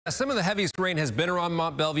Some of the heaviest rain has been around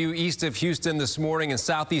Mont Belvieu, east of Houston this morning, and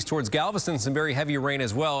southeast towards Galveston. Some very heavy rain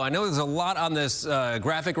as well. I know there's a lot on this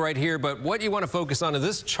graphic right here, but what you want to focus on is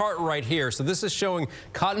this chart right here. So this is showing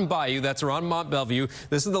Cotton Bayou. That's around Mont Belvieu.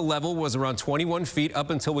 This is the level was around 21 feet up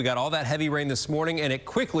until we got all that heavy rain this morning, and it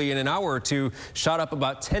quickly, in an hour or two, shot up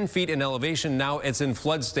about 10 feet in elevation. Now it's in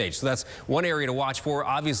flood stage. So that's one area to watch for.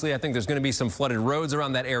 Obviously, I think there's going to be some flooded roads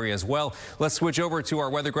around that area as well. Let's switch over to our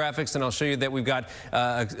weather graphics, and I'll show you that we've got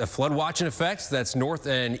a flood watch in effect. That's north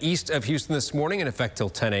and east of Houston this morning, in effect till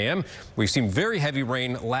 10 a.m. We've seen very heavy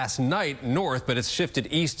rain last night north, but it's shifted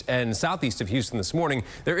east and southeast of Houston this morning.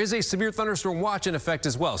 There is a severe thunderstorm watch in effect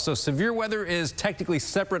as well. So severe weather is technically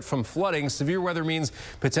separate from flooding. Severe weather means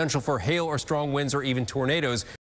potential for hail or strong winds or even tornadoes.